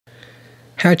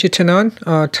How to turn on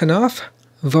or turn off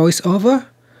VoiceOver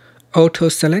Auto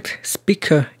Select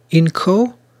Speaker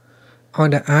Encode on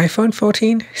the iPhone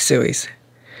 14 series.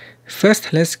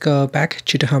 First, let's go back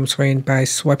to the home screen by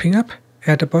swiping up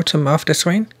at the bottom of the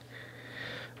screen.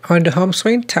 On the home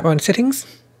screen, tap on Settings.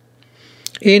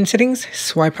 In Settings,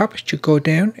 swipe up to go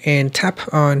down and tap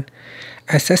on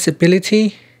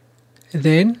Accessibility.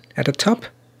 Then, at the top,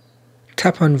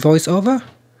 tap on VoiceOver.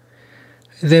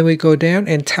 Then we go down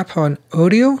and tap on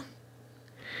Audio.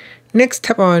 Next,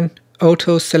 tap on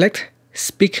Auto Select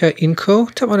Speaker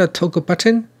Encode. Tap on the toggle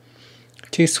button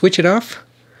to switch it off.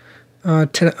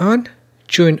 Turn it on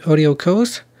during audio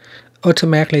calls.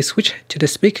 Automatically switch to the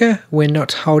speaker when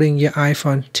not holding your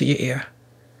iPhone to your ear.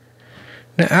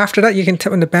 Now after that, you can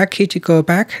tap on the back key to go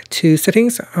back to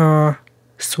Settings or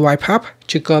swipe up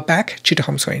to go back to the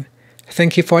home screen.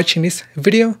 Thank you for watching this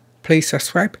video. Please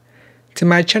subscribe to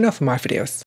my channel for more videos.